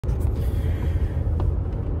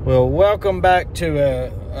Well, welcome back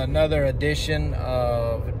to another edition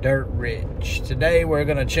of Dirt Rich. Today we're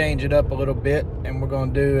going to change it up a little bit and we're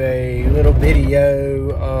going to do a little video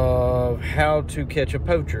of how to catch a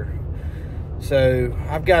poacher. So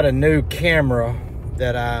I've got a new camera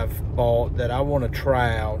that I've bought that I want to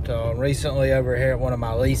try out. Recently over here at one of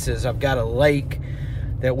my leases, I've got a lake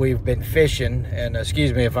that we've been fishing, and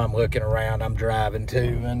excuse me if I'm looking around, I'm driving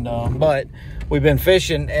too, and but we've been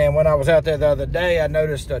fishing, and when I was out there the other day I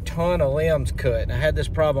noticed a ton of limbs cut, and I had this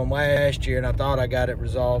problem last year and I thought I got it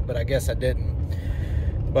resolved, but I guess I didn't.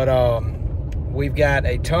 But we've got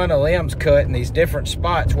a ton of limbs cut in these different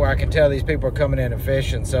spots where I can tell these people are coming in and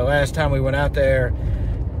fishing. So last time we went out there,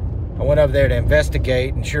 I went over there to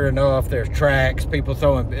investigate, and sure enough there's tracks, people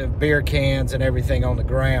throwing beer cans and everything on the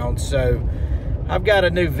ground. So I've got a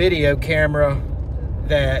new video camera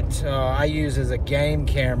that I use as a game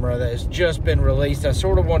camera that has just been released. I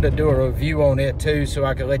sort of wanted to do a review on it too, so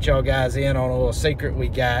I could let y'all guys in on a little secret we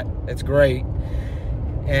got. It's great.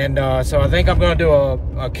 And so I think I'm going to do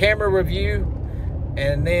a camera review,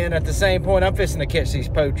 and then at the same point I'm fixing to catch these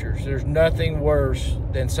poachers. There's nothing worse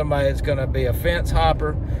than somebody that's going to be a fence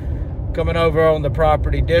hopper, coming over on the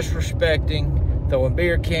property, disrespecting, throwing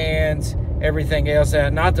beer cans, everything else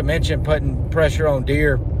out, not to mention putting pressure on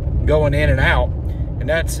deer going in and out. And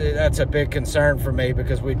that's a big concern for me,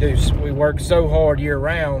 because we work so hard year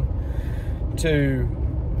round to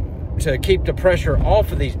keep the pressure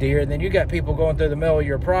off of these deer, and then you got people going through the middle of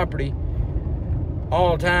your property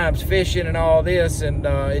all times fishing and all this, and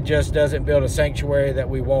it just doesn't build a sanctuary that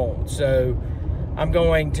we want. So I'm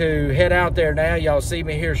going to head out there now. Y'all see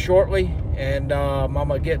me here shortly, and I'm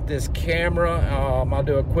gonna get this camera. I'll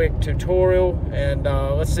do a quick tutorial, and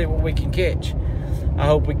let's see what we can catch. I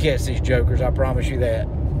hope we catch these jokers, I promise you that.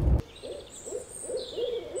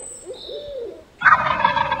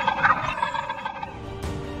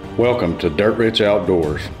 Welcome to Dirt Rich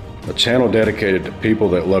Outdoors, a channel dedicated to people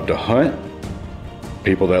that love to hunt,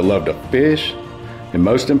 people that love to fish, and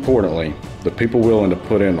most importantly, the people willing to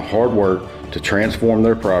put in the hard work to transform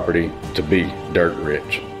their property to be dirt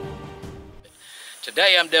rich.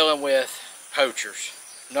 Today I'm dealing with poachers.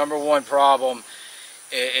 Number one problem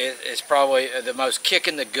is probably the most kick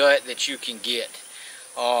in the gut that you can get.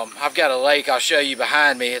 I've got a lake I'll show you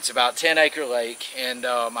behind me. It's about 10-acre lake, and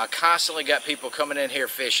I constantly got people coming in here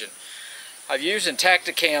fishing. I've using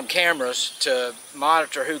Tacticam cameras to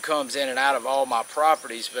monitor who comes in and out of all my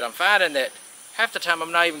properties, but I'm finding that half the time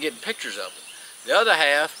I'm not even getting pictures of them. The other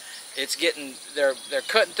half, they're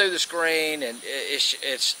cutting through the screen, and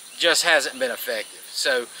it's just hasn't been effective.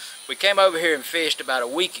 So we came over here and fished about a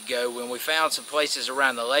week ago when we found some places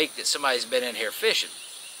around the lake that somebody's been in here fishing.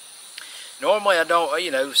 Normally I don't,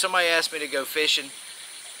 if somebody asks me to go fishing,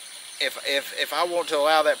 if I want to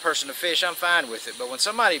allow that person to fish, I'm fine with it. But when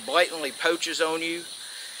somebody blatantly poaches on you,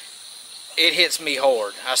 it hits me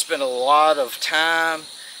hard. I spend a lot of time,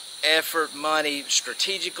 effort, money,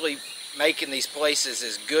 strategically making these places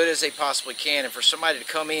as good as they possibly can, and for somebody to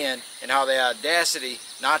come in and have the audacity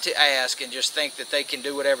not to ask and just think that they can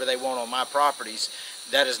do whatever they want on my properties,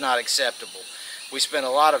 that is not acceptable. We spend a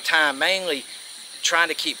lot of time mainly trying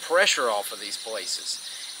to keep pressure off of these places.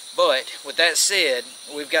 But with that said,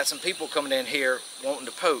 we've got some people coming in here wanting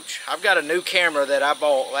to poach. I've got a new camera that I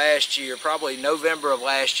bought last year, probably November of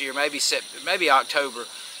last year, maybe October.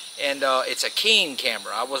 And it's a Keen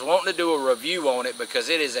camera. I was wanting to do a review on it because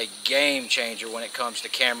it is a game changer when it comes to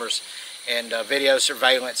cameras and video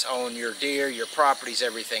surveillance on your deer, your properties,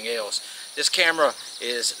 everything else. This camera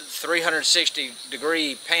is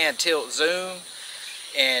 360-degree pan tilt zoom,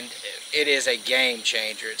 and it is a game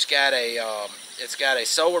changer. It's got a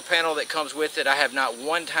solar panel that comes with it. I have not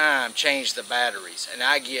one time changed the batteries, and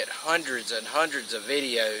I get hundreds and hundreds of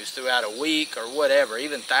videos throughout a week or whatever,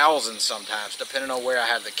 even thousands sometimes, depending on where I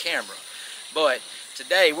have the camera. But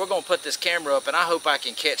today we're going to put this camera up, and I hope I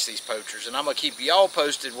can catch these poachers, and I'm going to keep y'all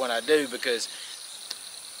posted when I do, because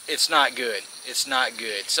it's not good. It's not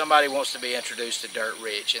good. Somebody wants to be introduced to dirt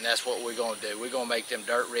rich, and that's what we're going to do. We're going to make them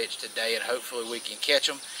dirt rich today, and hopefully we can catch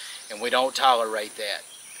them, and we don't tolerate that.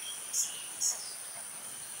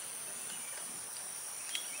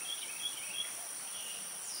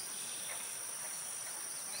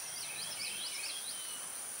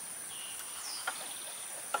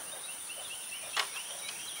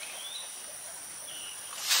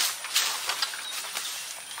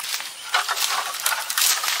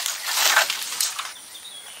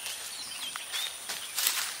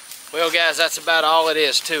 Well guys, that's about all it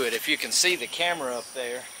is to it. If you can see the camera up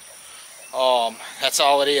there, that's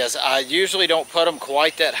all it is. I usually don't put them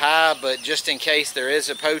quite that high, but just in case there is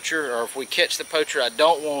a poacher, or if we catch the poacher, I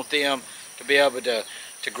don't want them to be able to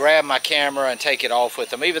to grab my camera and take it off with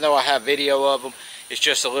them. Even though I have video of them, it's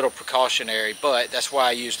just a little precautionary, but that's why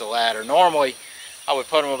I use the ladder. Normally, I would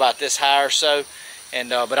put them about this high or so,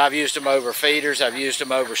 but I've used them over feeders, I've used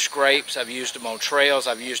them over scrapes, I've used them on trails,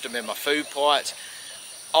 I've used them in my food plots.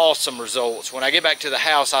 Awesome results. When I get back to the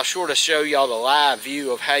house, I'll sure to show y'all the live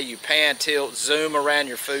view of how you pan, tilt, zoom around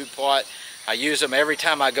your food plot. I use them every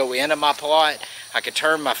time I go into my plot. I can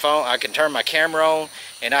turn my phone, I can turn my camera on,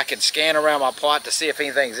 and I can scan around my plot to see if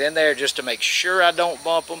anything's in there just to make sure I don't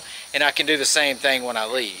bump them, and I can do the same thing when I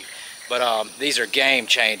leave. But these are game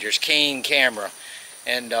changers, keen camera,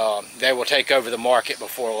 and they will take over the market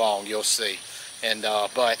before long, you'll see. And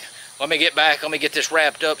but let me get back, let me get this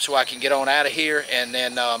wrapped up so I can get on out of here, and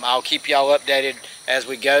then I'll keep y'all updated as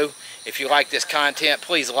we go. If you like this content,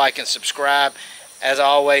 please like and subscribe. As I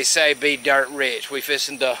always say, be dirt rich. We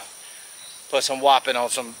fixing to put some whopping on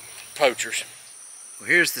some poachers. Well,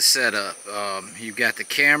 here's the setup. You've got the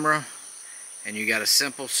camera and you got a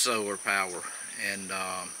simple solar power, and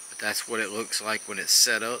but that's what it looks like when it's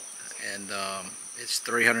set up. And it's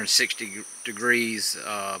 360 degrees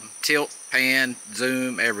tilt, pan,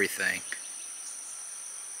 zoom, everything.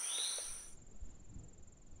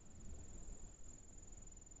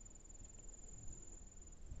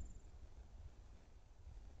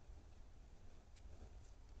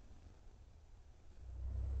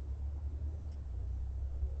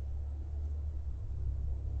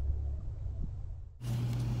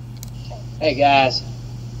 Hey guys,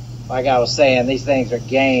 like I was saying, these things are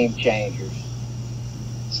game changers.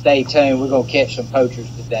 Stay tuned, we're going to catch some poachers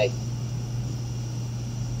today.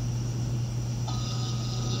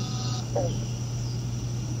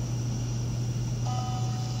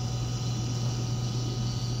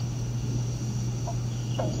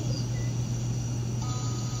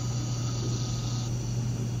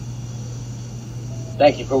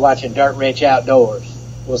 Thank you for watching Dirt Rich Outdoors.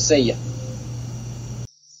 We'll see you.